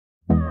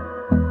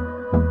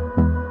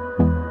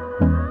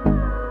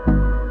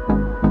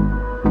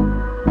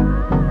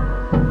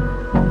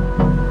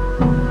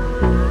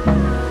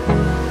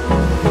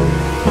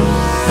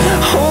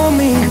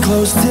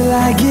push till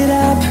I get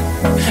up.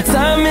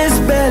 Time is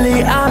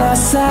barely on our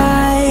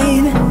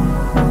side.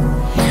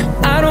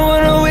 I don't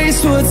wanna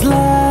waste what's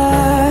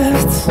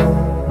left.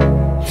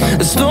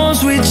 The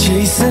storms we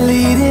chase are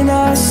leading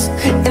us,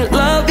 and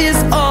love is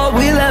all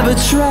we'll ever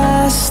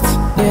trust.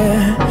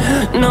 Yeah,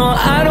 no,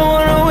 I don't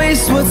wanna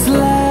waste what's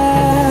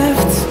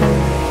left.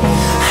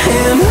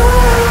 And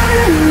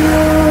on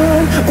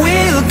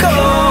we'll go,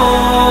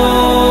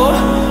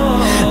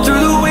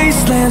 through the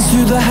wastelands,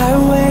 through the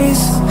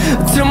highways,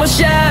 till my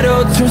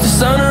shadow turns to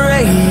sun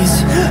rays.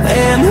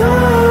 And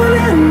on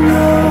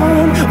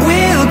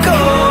we'll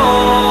go,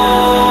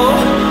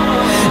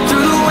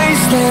 through the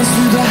wastelands,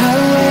 through the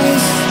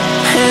highways,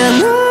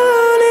 and on.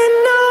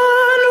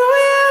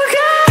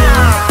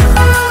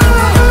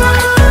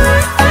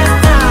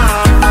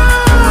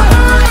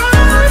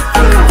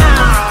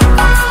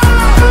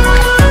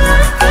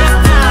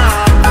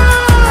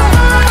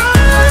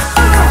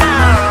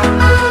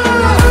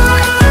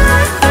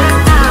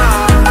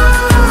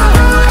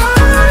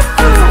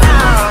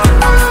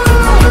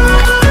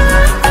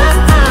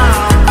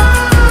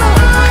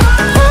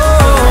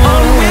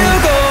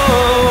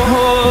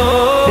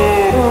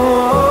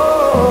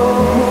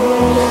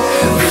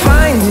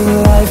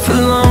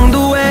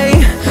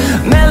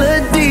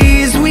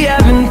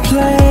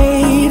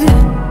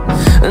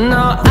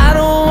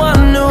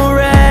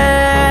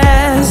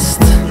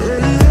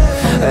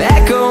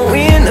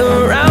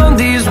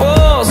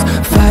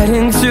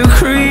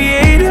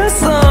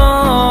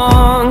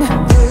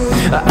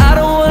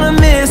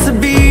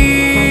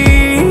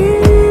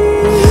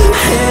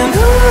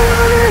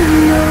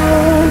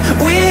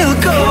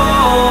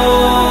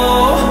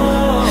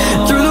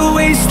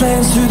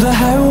 Through the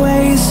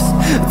highways,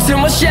 till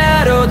my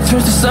shadow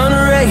turns to sun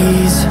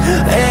rays.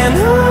 And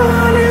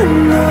on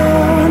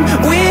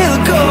we'll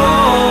go,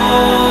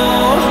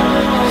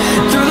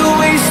 through the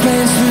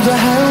wastelands, through the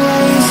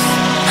highways,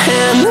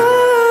 and on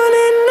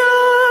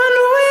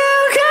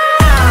we'll go.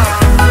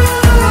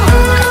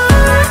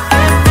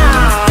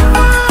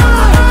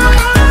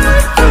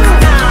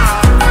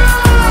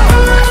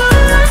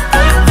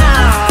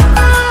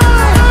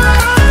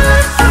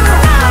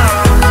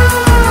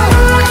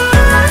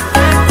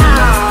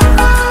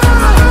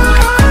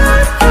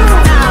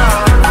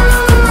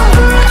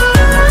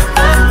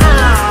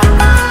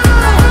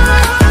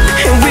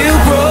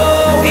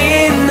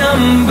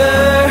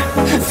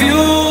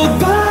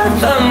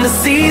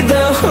 See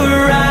the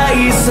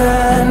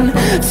horizon,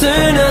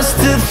 turn us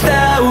to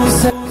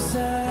thousands,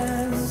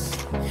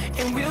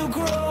 and we'll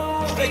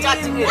grow in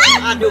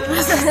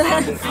numbers.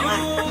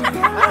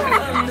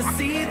 To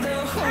see the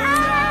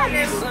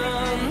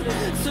horizon,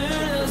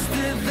 turn us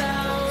to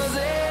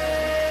thousands,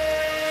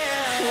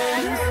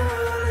 and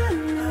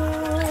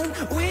on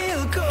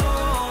we'll go,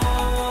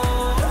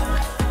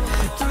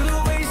 through the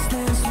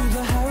wastelands, through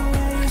the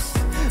highways,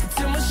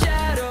 till my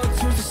shadow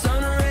turns to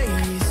sun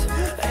rays.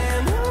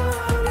 And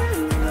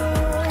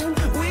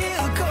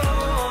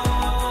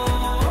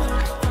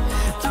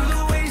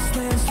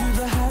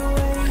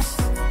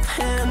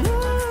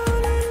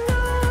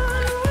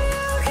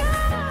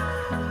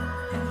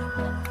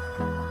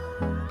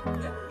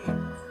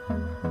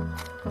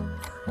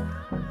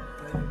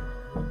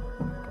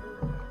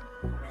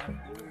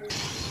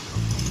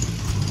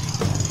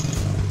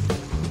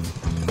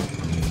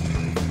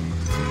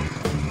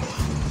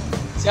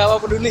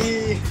siapa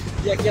peduli?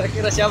 Ya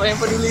kira-kira siapa yang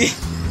peduli?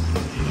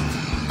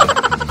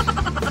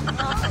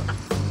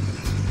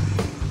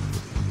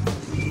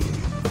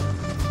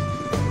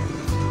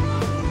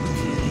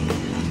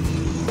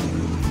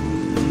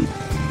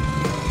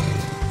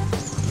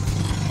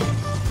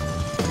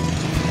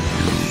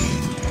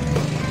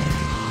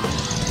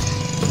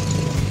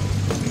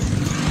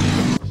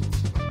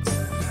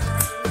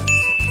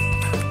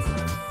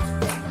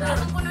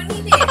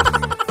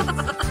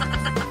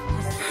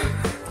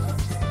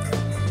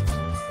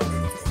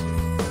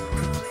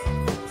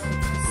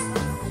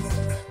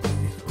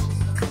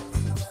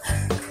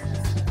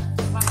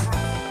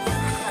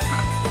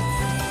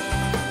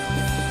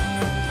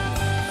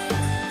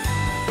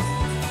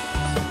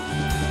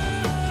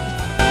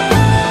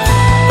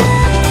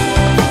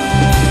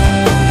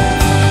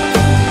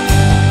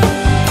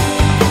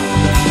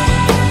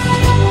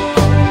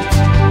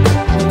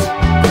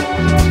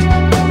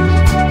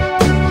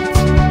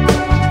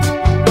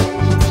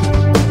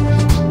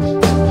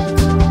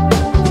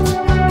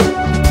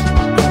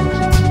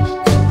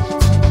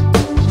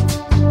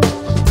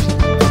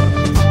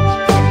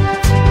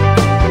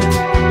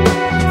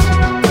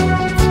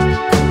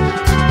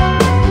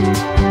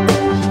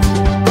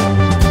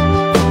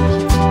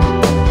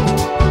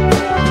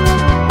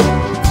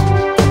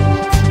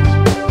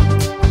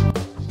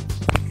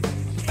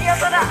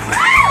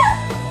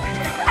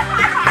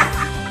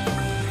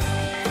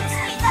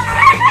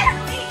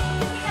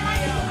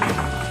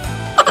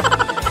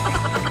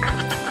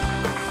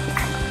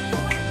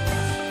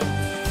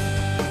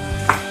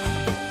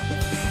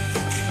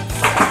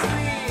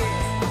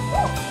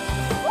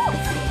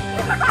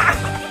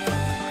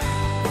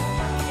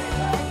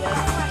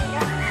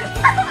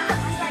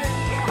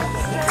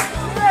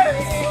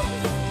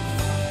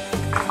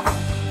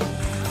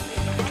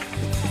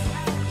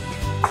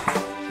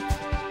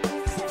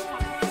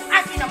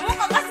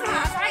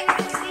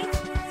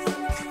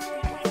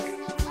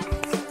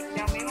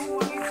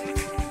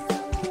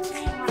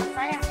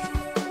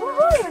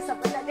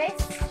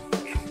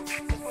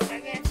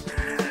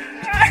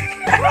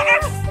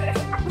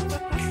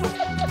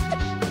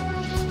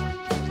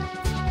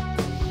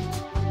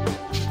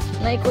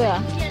 Iko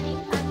ya?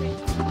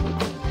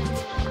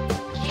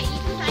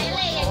 Itu saya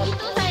Le, yang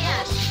itu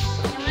saya.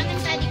 Yang mana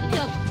yang tadi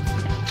kucuk?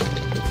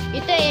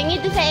 Itu yang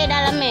itu saya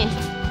dalamnya.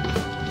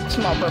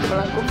 Semua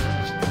berpelaku.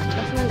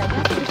 Terus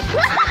mendadak.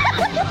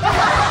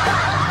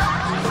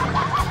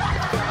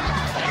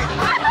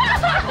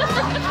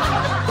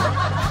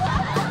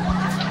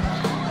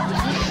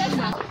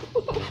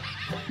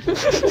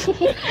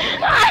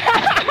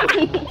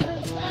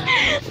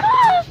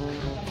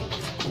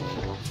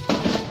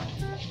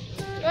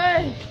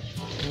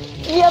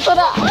 Iya tuh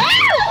dah.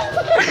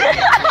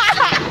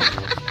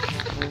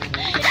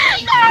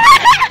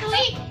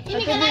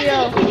 Ini kan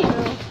dia.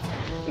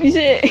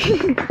 Bisa.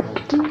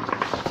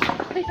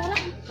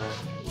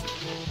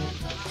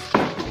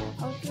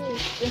 Oke,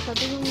 yang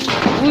satu ini.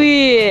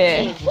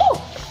 Wih.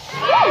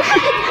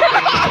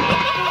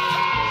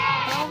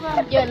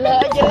 Jelo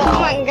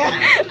mangga.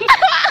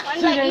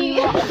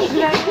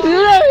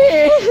 Sudah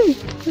nih.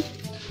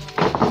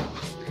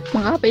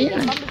 Mengapain?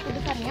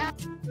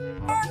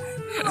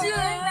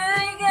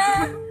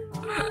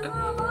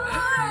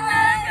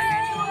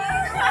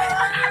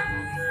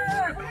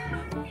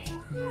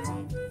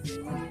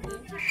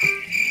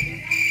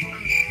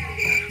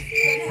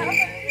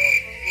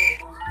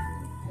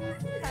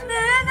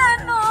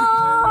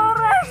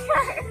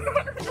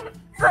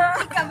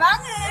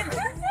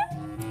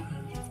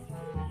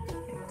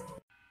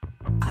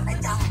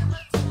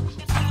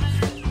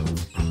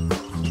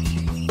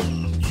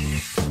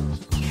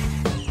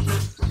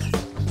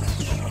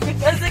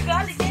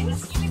 Sekali,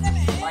 gengs.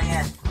 Oh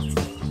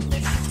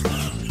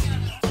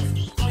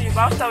iya,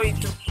 baru tahu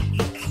itu.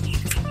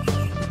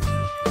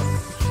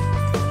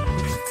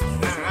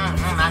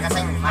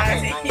 Makasih.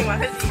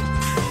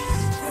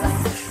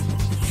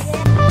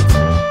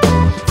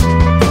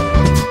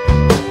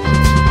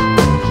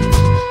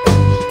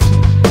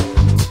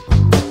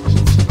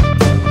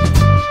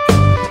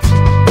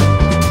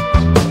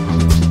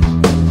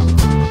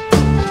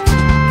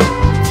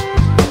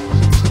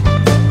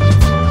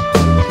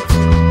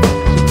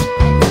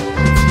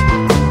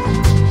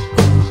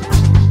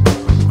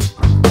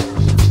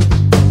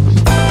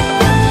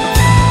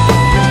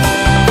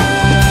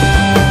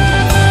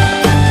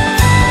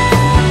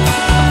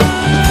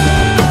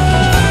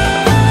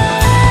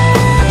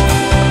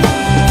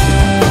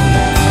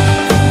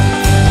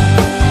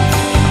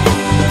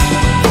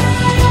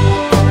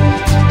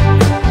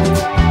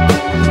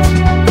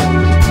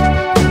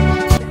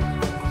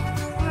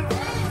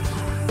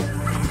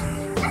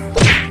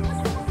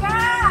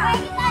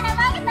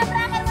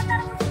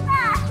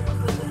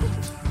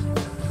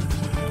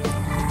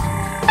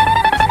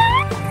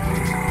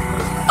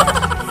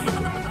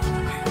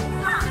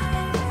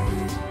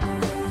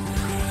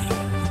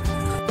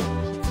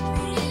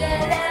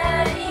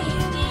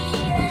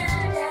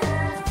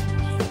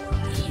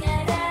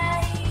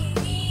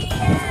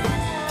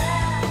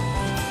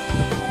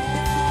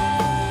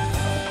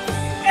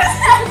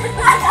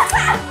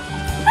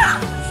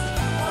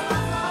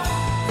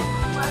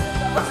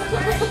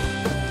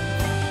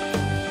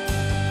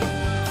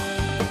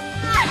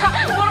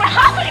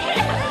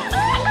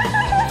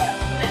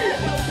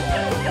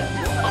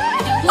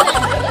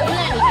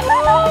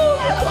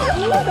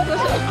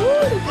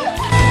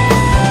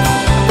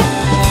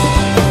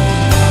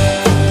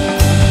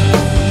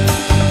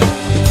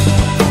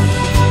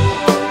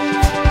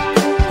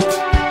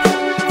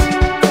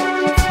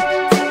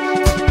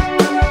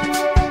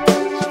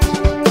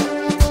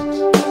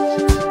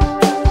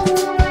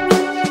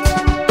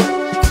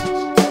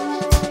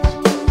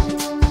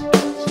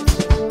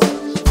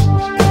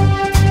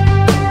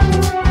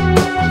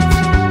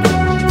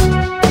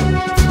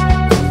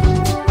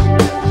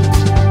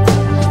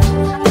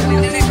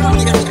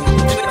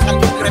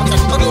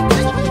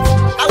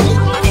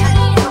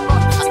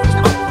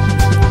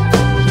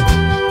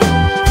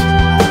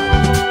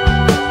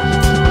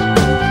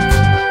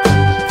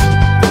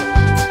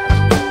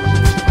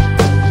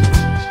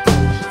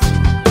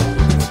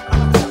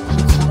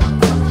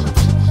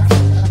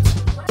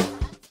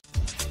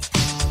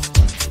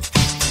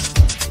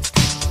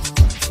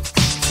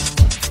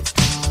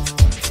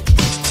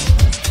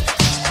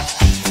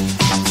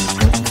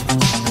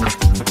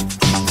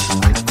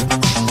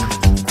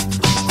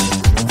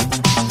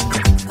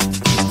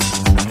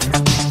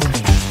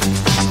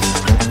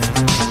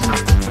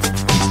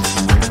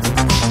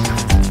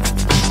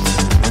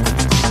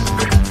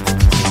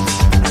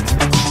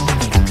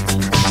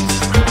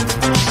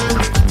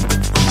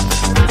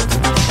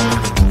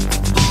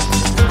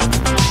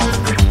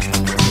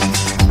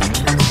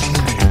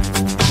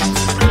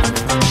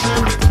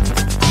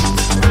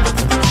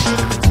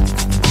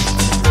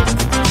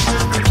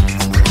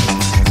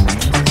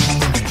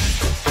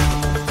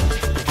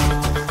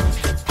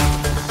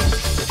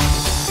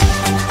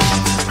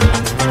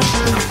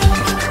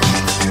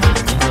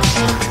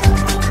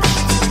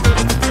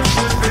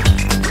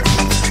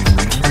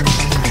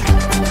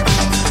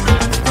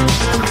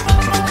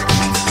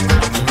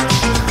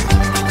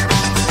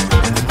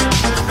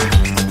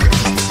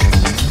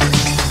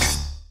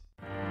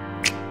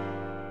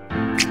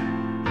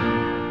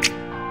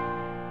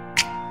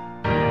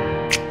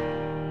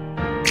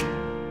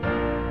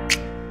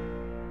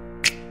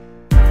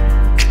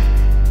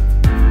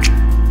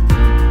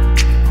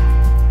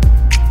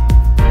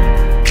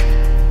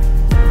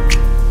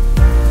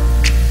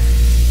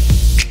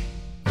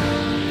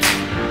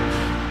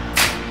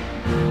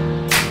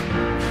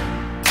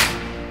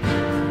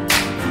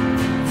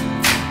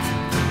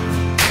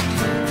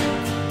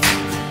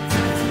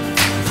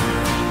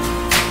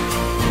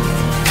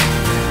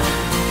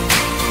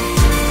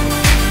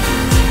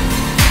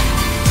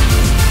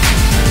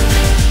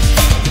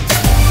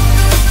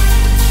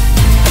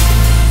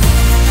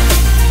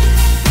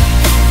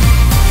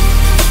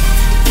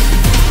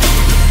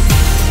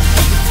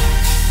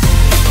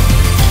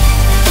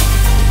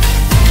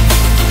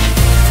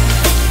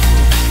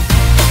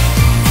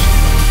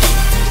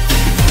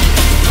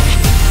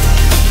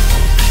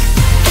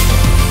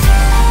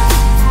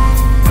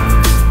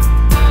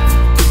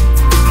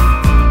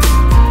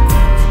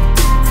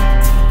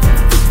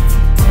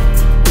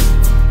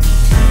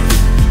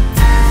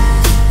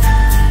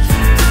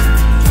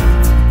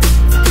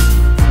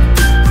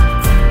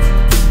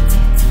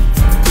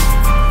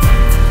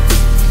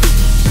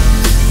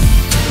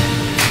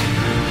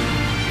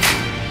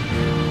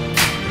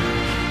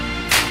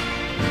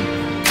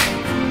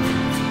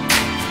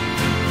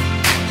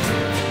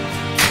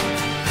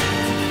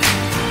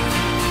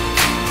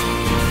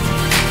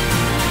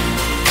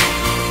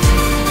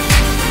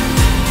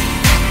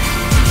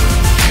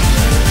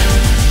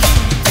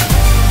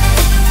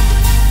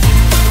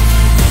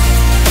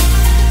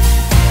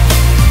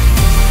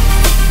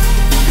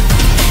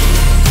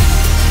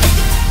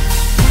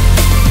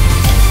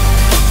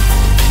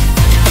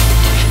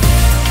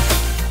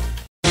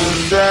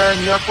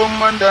 Indahnya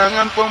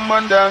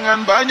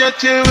pemandangan banyak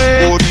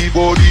cewek.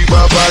 Body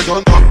baba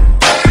contoh.